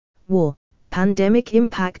War. Pandemic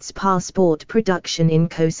impacts passport production in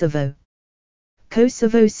Kosovo.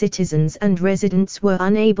 Kosovo citizens and residents were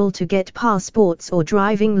unable to get passports or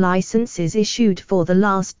driving licenses issued for the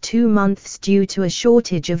last 2 months due to a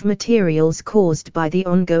shortage of materials caused by the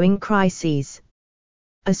ongoing crises.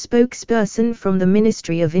 A spokesperson from the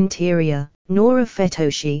Ministry of Interior, Nora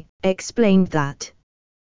Fetoshi, explained that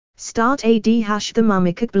Start AD # the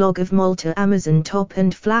Mumikak blog of Malta Amazon top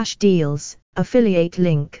and flash deals, affiliate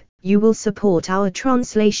link. You will support our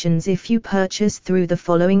translations if you purchase through the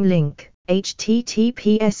following link,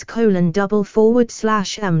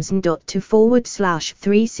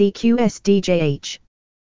 https://amazon.to/3cqsdjh.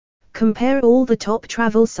 Compare all the top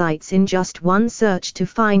travel sites in just one search to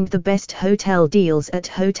find the best hotel deals at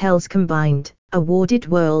Hotels Combined, awarded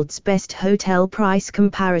world's best hotel price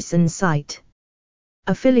comparison site.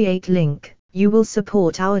 Affiliate link. You will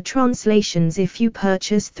support our translations if you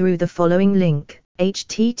purchase through the following link,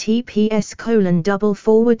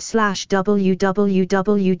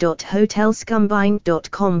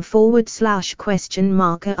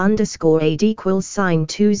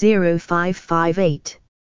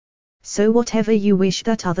 So whatever you wish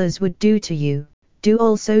that others would do to you, do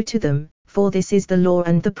also to them, for this is the law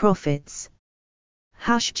and the prophets.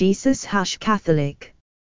 #Jesus #Catholic.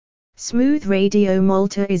 Smooth Radio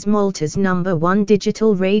Malta is Malta's #1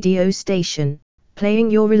 digital radio station, playing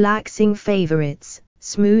your relaxing favorites.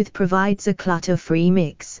 Smooth provides a clutter-free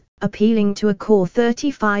mix, appealing to a core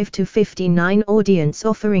 35 to 59 audience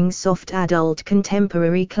offering soft adult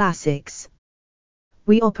contemporary classics.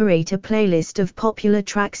 We operate a playlist of popular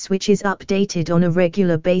tracks which is updated on a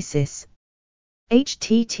regular basis.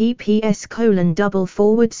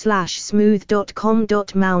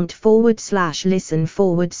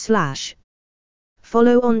 https://smooth.com.mount/listen/.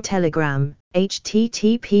 Follow on Telegram,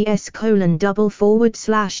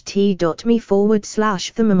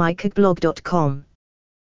 https://t.me/themamikakblog.com.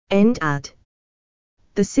 End ad.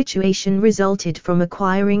 The situation resulted from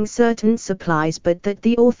acquiring certain supplies, but that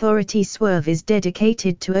the authority Swerve is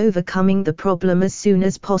dedicated to overcoming the problem as soon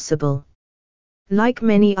as possible. Like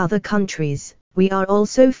many other countries, we are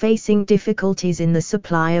also facing difficulties in the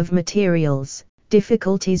supply of materials,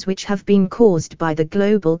 difficulties which have been caused by the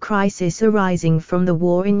global crisis arising from the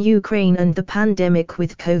war in Ukraine and the pandemic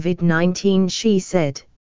with COVID-19, she said.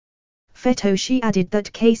 Fetoshi added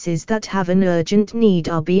that cases that have an urgent need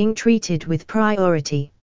are being treated with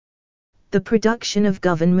priority. The production of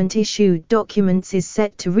government-issued documents is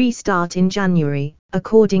set to restart in January,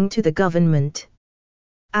 according to the government.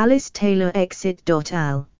 Alice Taylor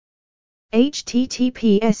Exit.al.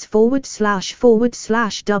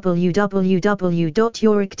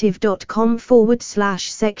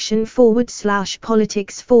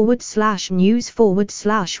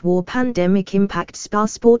 pandemic impacts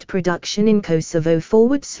passport production in Kosovo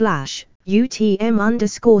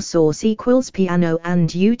 /UTM_source equals piano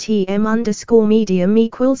and UTM_medium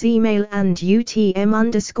equals email and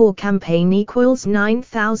UTM_campaign equals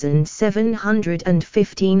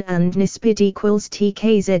 9715 and NISPID equals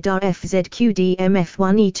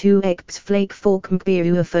TKZRFZQDMF1E2X Flake Fork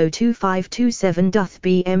MBUFO 2527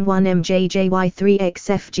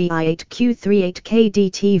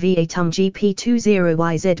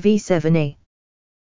 BM1MJJY3XFGI8Q38KDTV8GP20YZV7A